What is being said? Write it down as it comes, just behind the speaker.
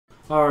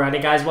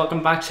Alrighty guys,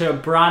 welcome back to a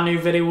brand new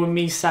video with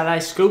me, Side-Eye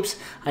Scopes.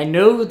 I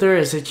know there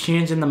is a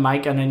change in the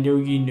mic, and I know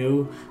you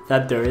know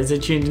that there is a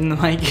change in the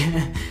mic.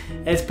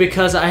 It's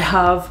because I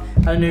have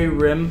a new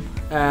room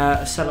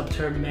setup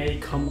term may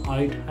come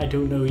out, I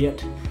don't know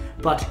yet.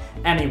 But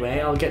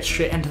anyway, I'll get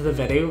straight into the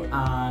video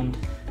and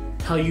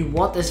tell you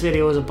what this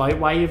video is about,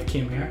 why you've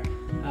came here.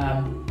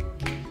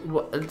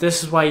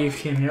 This is why you've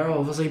came here,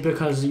 obviously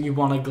because you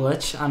want a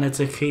glitch, and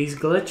it's a keys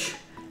glitch.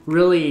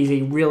 Really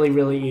easy,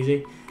 really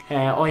easy.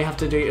 All you have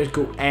to do is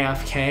go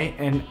AFK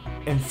in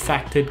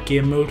infected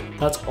game mode.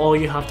 That's all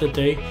you have to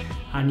do,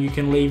 and you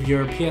can leave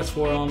your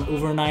PS4 on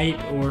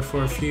overnight or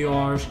for a few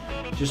hours.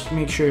 Just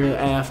make sure you're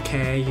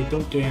AFK, you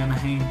don't do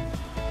anything.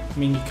 I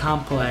mean, you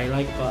can't play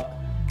but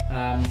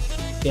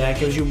yeah, it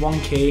gives you one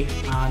key,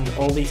 and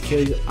all these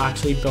keys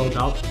actually build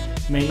up.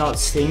 It may not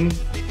seem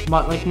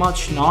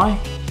much now,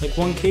 like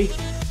one key,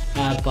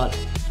 but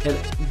it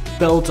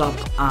builds up,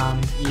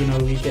 and you know,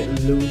 you get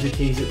loads of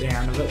keys at the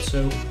end of it.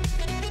 So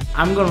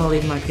I'm gonna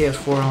leave my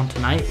PS4 on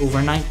tonight,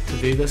 overnight, to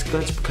do this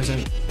glitch because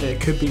it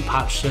could be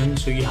patched soon,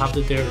 so you have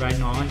to do it right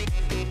now.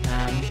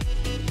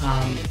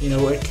 You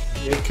know,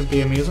 it could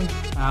be amazing.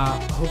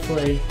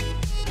 Hopefully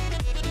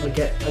I'll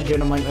get a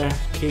good amount of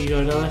keys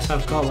out of this.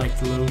 I've got like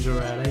loads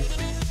already,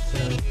 so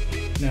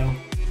you know,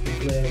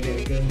 hopefully I get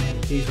a good amount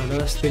of keys out of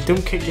this. They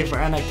don't kick you for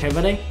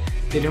inactivity.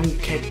 They don't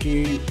kick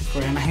you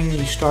for anything.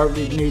 You start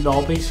with new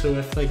lobbies, so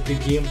if like the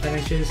game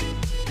finishes,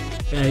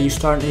 you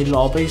start new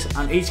lobbies,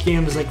 and each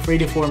game is like 3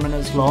 to 4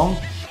 minutes long.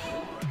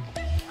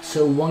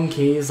 So one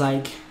key is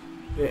like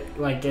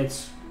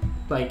it's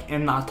like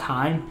in that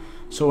time.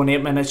 So in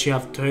 8 minutes you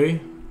have 2,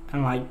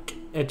 and like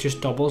it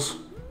just doubles.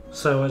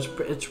 So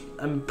it's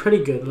pretty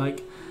good,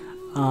 like,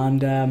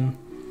 and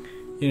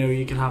you know,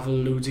 you can have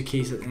loads of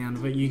keys at the end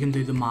of it. You can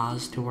do the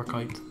maths to work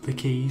out the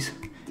keys.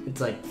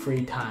 It's like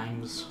 3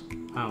 times,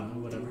 I don't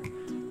know,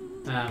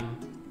 whatever.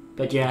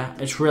 But yeah,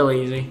 it's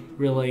really easy,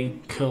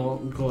 really cool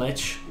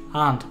glitch,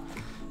 and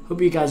hope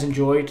you guys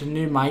enjoyed the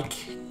new mic.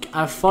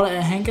 I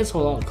think it's a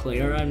lot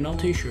clearer. I'm not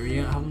too sure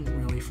yet, I haven't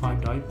really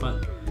found out,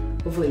 but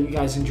hopefully you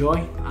guys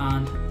enjoy,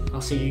 and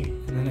I'll see you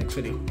in the next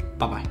video.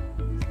 Bye bye.